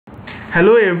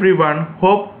Hello everyone,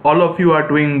 hope all of you are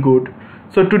doing good.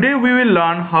 So today we will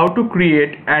learn how to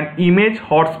create an image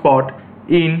hotspot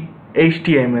in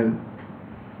HTML.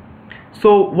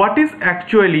 So what is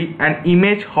actually an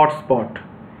image hotspot?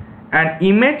 An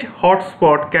image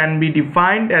hotspot can be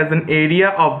defined as an area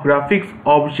of graphics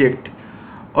object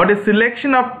or a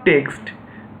selection of text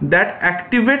that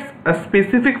activates a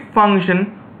specific function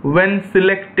when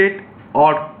selected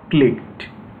or clicked.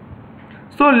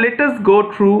 So let us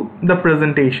go through the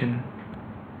presentation.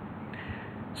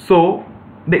 So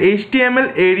the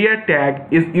HTML area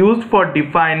tag is used for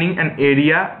defining an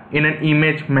area in an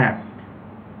image map.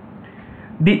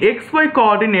 The XY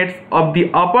coordinates of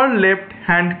the upper left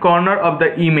hand corner of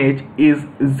the image is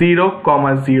 0,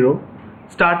 0.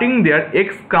 Starting there,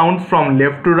 X counts from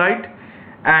left to right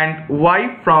and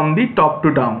Y from the top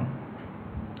to down.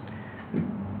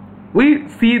 We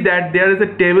see that there is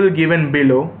a table given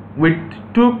below with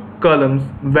two columns,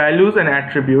 values and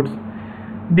attributes.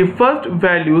 The first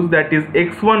values, that is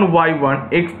x1, y1,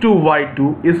 x2,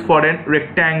 y2, is for a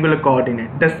rectangular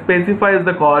coordinate that specifies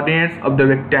the coordinates of the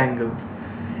rectangle.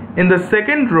 In the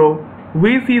second row,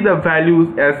 we see the values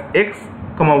as x,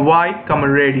 y,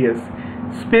 radius,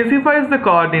 specifies the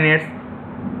coordinates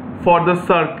for the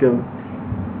circle.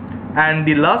 And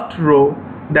the last row,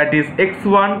 that is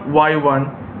x1,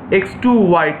 y1, x2,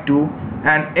 y2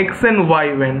 and xn,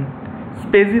 yn,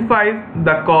 specifies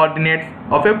the coordinates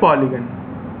of a polygon.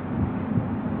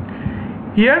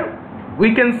 Here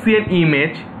we can see an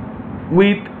image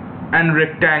with a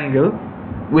rectangle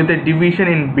with a division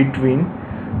in between.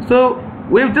 So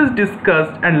we've just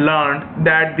discussed and learned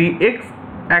that the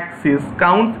x-axis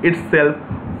counts itself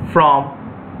from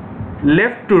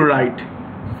left to right.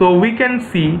 So we can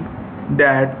see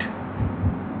that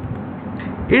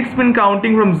it's been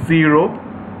counting from 0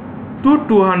 to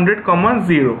 200,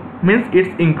 0, means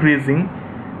it's increasing,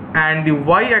 and the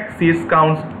y-axis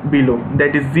counts below,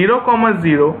 that is 0,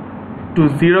 0 to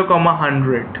 0,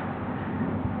 100,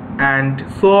 and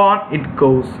so on it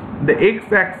goes. The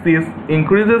x-axis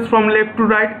increases from left to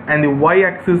right and the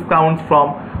y-axis counts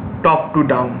from top to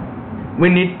down. We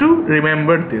need to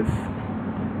remember this.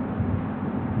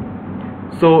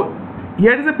 So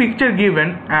here is a picture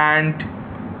given, and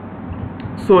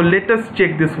so let us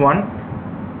check this one.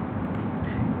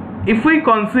 If we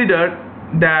consider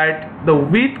that the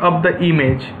width of the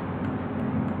image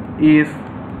is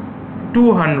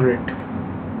 200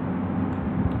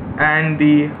 and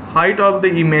the height of the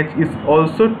image is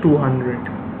also 200.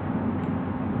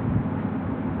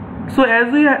 So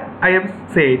as I have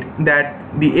said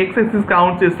that the x-axis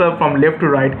counts itself from left to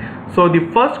right, so the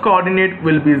first coordinate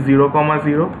will be 0,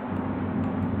 0,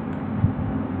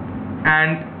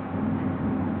 and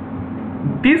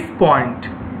this point,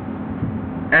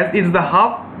 as it's the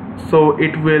half, so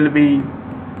it will be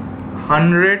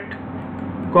 100,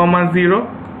 0,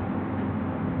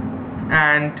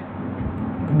 and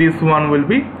this one will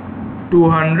be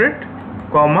 200,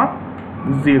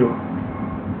 0,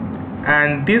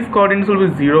 and this coordinates will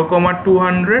be 0,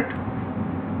 200,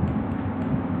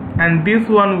 and this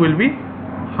one will be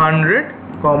 100,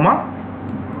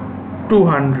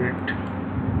 200.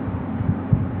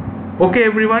 Okay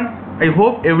everyone, I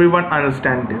hope everyone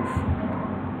understands this.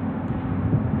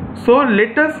 So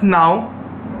let us now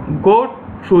go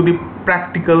through the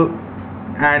practical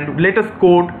and let us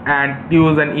code and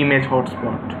use an image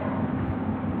hotspot.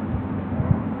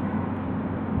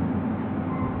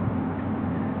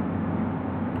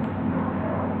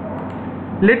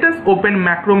 Let us open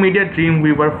Macromedia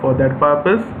Dreamweaver for that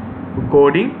purpose, for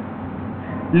coding.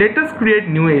 Let us create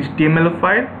new HTML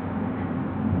file.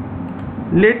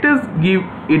 Let us give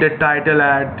it a title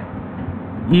at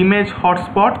image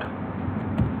hotspot.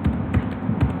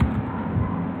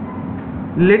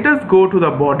 Let us go to the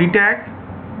body tag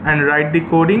and write the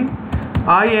coding.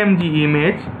 img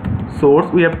image source,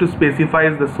 we have to specify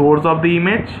the source of the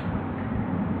image.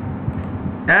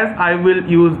 As I will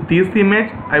use this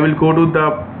image, I will go to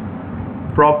the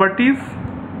properties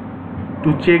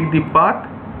to check the path.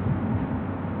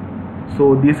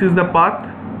 So this is the path.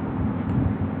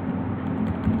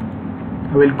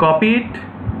 I will copy it,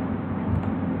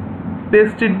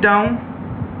 paste it down.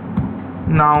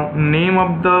 Now name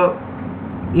of the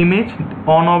image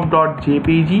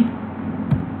onoff.jpg.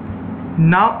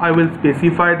 Now I will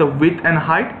specify the width and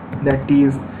height, that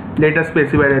is, let us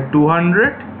specify at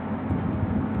 200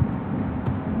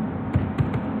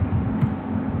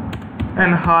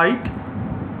 and height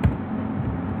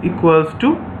equals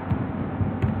to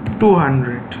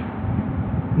 200.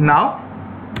 Now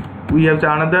we have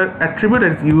another attribute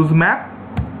as use map.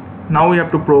 Now we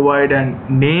have to provide a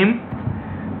name,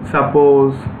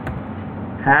 suppose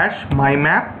hash my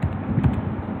map.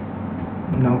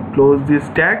 Now close this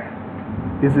tag.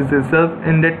 This is a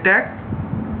self-ended tag.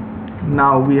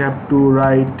 Now we have to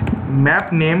write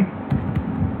map name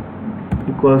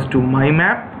equals to my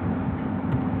map.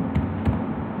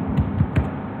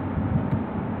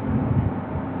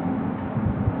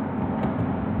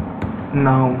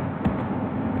 Now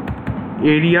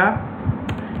area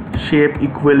shape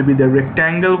will be the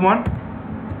rectangle one,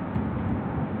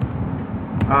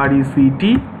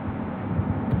 RECT.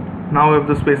 Now we have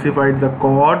to specify the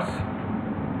chords.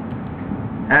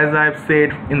 As I've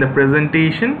said in the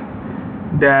presentation,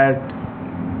 that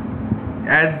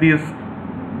as this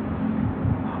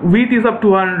width is up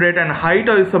to 100 and height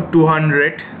is up to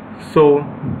 100, so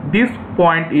this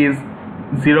point is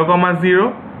 0,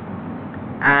 0,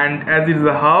 and as it is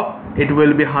a half, it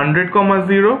will be 100,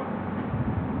 0,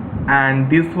 and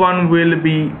this one will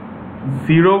be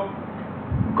 0,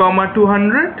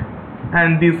 200,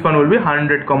 and this one will be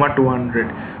 100,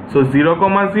 200. So 0,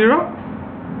 0,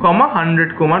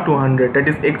 100, 200, that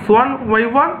is x1,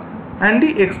 y1 and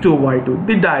the x2, y2,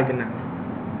 the diagonal.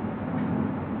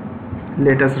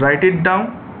 Let us write it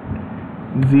down.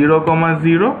 0,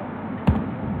 0,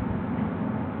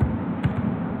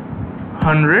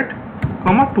 100,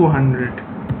 200.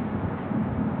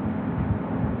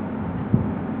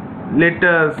 Let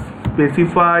us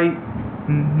specify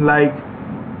like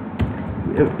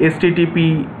http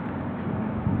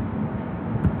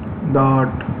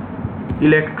dot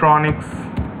electronics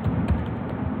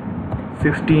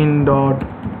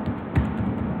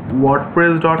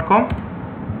 16.wordpress.com.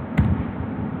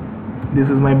 This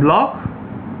is my blog.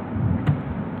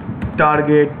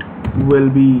 Target will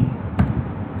be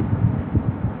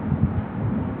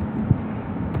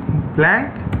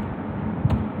blank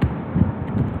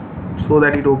so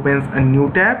that it opens a new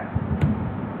tab.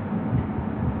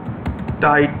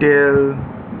 Title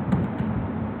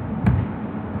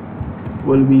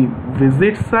will be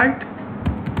visit site.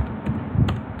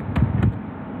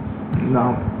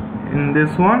 Now in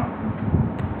this one,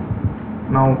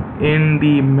 now in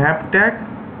the map tag,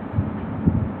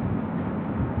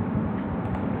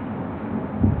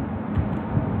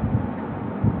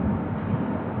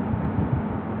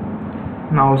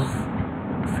 now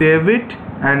save it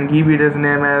and give it as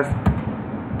name as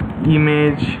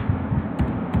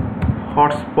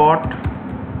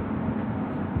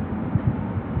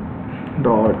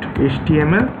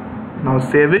image-hotspot.html. now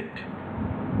save it.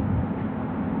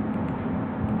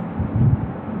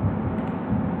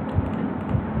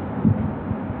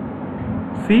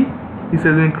 See, this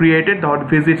has been created, dot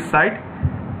visit site,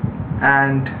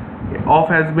 and off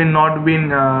has been not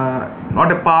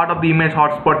a part of the image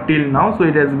hotspot till now, so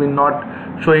it has been not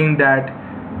showing that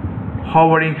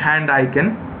hovering hand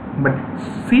icon, but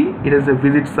see, it is a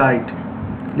visit site.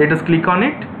 Let us click on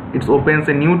it. It opens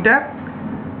a new tab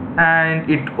and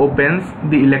it opens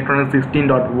the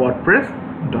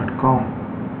electronics16.wordpress.com.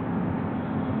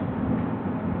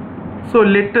 so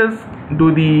let us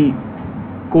do the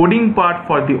coding part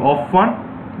for the off one.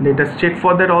 Let us check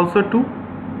for that also too.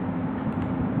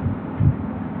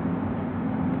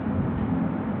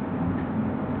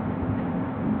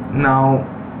 Now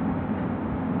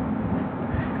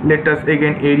let us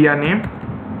again, area name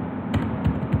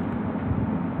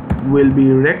will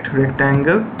be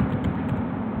rectangle.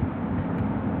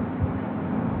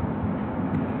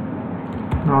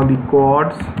 Now the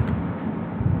chords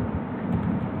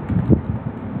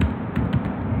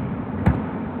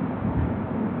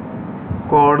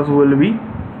will be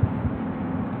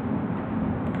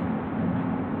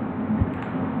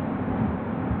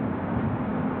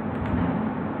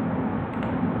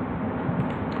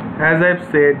as I've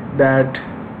said that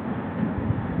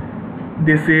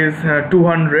this is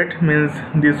 200, means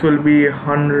this will be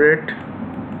 100,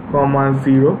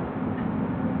 0,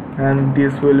 and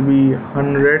this will be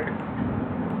 100,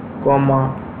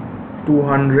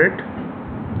 200.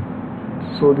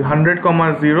 So the 100,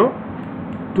 0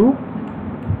 to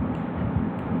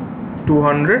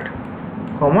 200,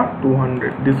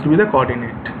 200. This will be the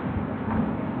coordinate.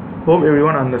 Hope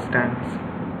everyone understands.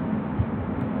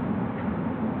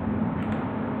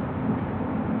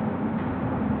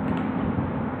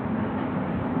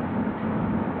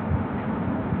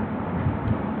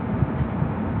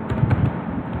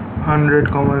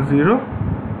 $100, 0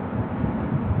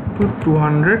 to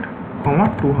 200,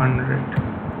 200.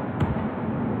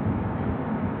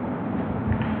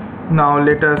 Now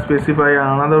let us specify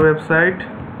another website,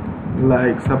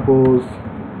 like suppose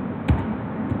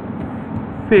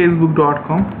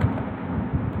facebook.com.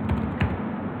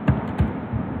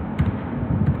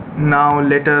 now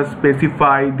let us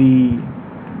specify the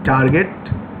target.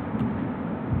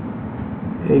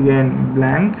 again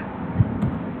blank.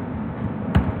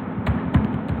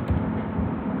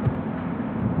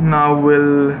 Now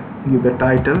we'll give the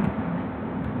title,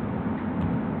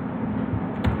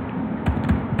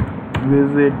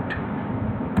 visit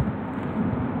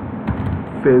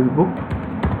Facebook.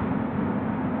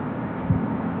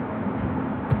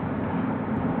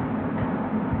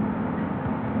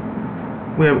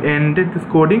 We have ended this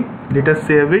coding. Let us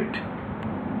save it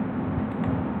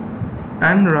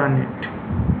and run it.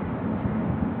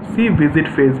 See, visit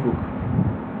Facebook,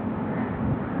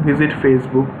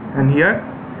 and here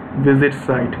visit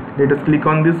site. Let us click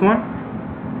on this one.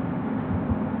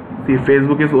 See,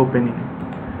 Facebook is opening.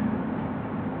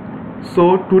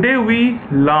 So today we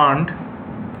learned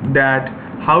that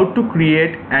how to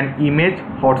create an image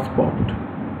hotspot.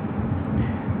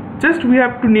 Just we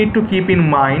have to need to keep in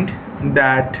mind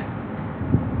that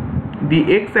the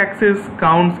x-axis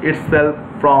counts itself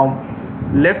from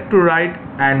left to right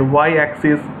and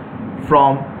y-axis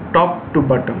from top to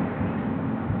bottom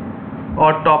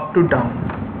or top to down,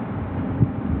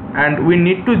 and we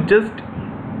need to just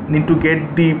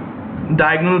get the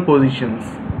diagonal positions,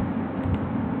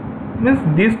 means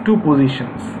these two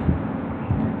positions.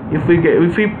 If we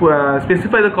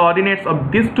specify the coordinates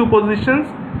of these two positions,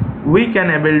 we can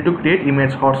able to create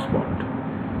image hotspot.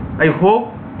 I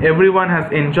hope everyone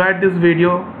has enjoyed this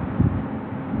video.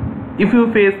 If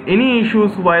you face any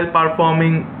issues while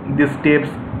performing these steps,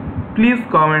 please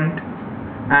comment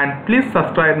and please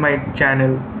subscribe my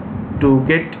channel to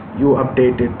get you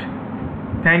updated.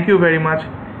 Thank you very much.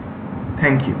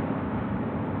 Thank you.